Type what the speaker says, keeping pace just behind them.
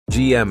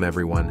GM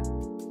everyone.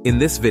 In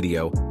this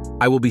video,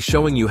 I will be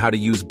showing you how to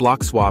use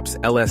Blockswap's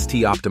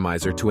LST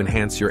Optimizer to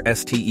enhance your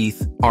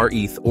STETH,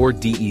 RETH, or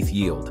DETH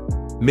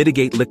yield,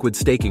 mitigate liquid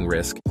staking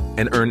risk,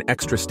 and earn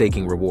extra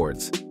staking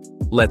rewards.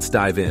 Let's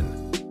dive in.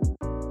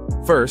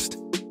 First,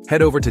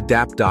 head over to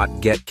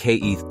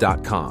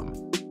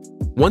dap.getketh.com.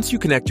 Once you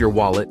connect your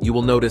wallet, you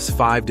will notice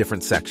 5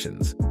 different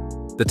sections.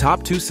 The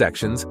top 2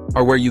 sections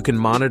are where you can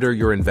monitor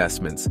your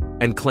investments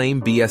and claim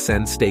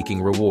BSN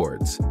staking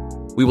rewards.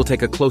 We will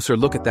take a closer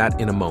look at that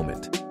in a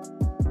moment.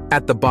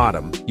 At the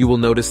bottom, you will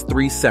notice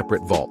 3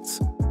 separate vaults.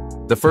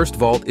 The first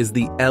vault is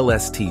the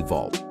LST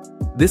vault.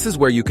 This is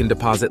where you can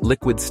deposit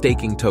liquid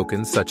staking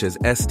tokens such as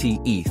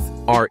STETH,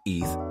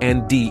 RETH,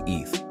 and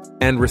DETH,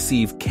 and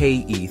receive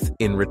KETH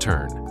in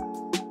return.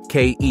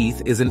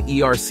 KETH is an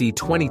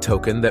ERC20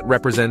 token that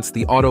represents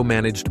the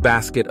auto-managed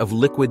basket of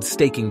liquid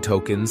staking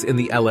tokens in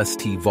the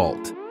LST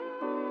vault.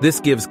 This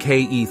gives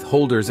KETH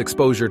holders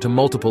exposure to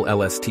multiple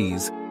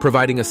LSTs,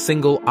 providing a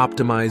single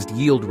optimized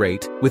yield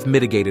rate with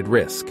mitigated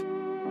risk.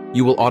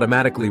 You will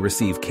automatically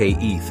receive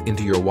KETH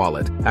into your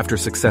wallet after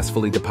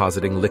successfully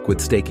depositing liquid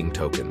staking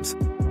tokens,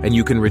 and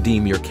you can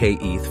redeem your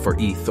KETH for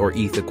ETH or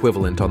ETH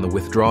equivalent on the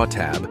Withdraw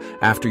tab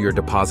after your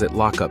deposit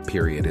lockup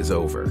period is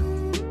over.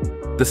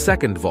 The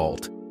second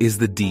vault is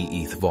the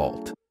DETH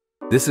vault.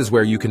 This is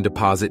where you can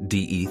deposit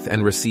DETH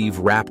and receive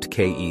wrapped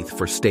KETH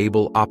for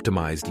stable,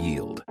 optimized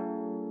yield.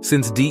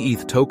 Since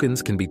DETH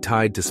tokens can be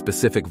tied to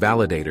specific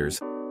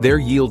validators, their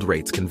yield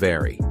rates can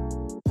vary.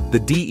 The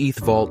DETH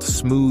vault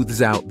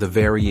smooths out the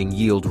varying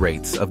yield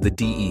rates of the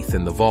DETH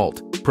in the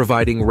vault,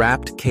 providing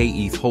wrapped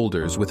KETH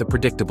holders with a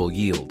predictable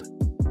yield.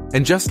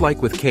 And just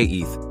like with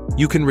KETH,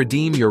 you can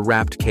redeem your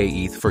wrapped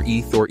KETH for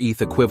ETH or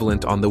ETH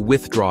equivalent on the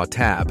Withdraw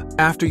tab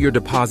after your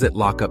deposit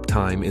lockup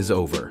time is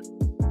over.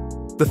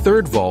 The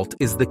third vault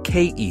is the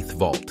KETH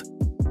vault.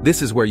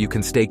 This is where you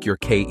can stake your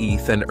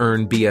KETH and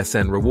earn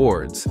BSN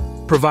rewards,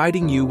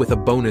 providing you with a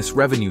bonus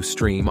revenue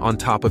stream on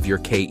top of your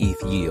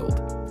KETH yield.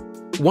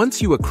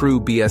 Once you accrue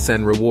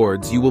BSN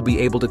rewards, you will be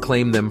able to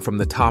claim them from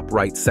the top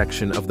right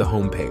section of the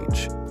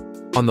homepage.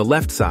 On the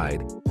left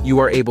side, you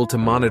are able to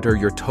monitor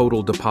your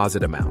total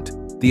deposit amount,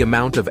 the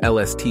amount of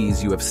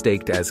LSTs you have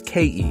staked as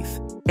KETH,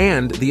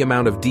 and the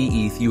amount of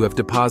DETH you have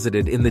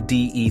deposited in the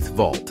DETH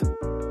vault.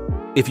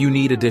 If you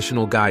need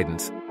additional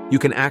guidance, you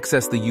can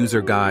access the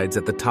user guides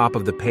at the top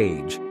of the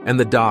page and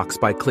the docs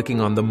by clicking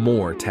on the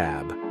More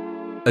tab.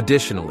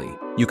 Additionally,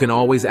 you can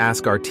always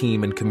ask our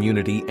team and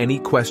community any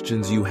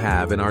questions you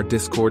have in our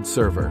Discord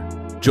server.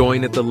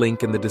 Join at the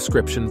link in the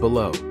description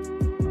below.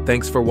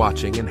 Thanks for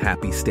watching and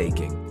happy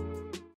staking.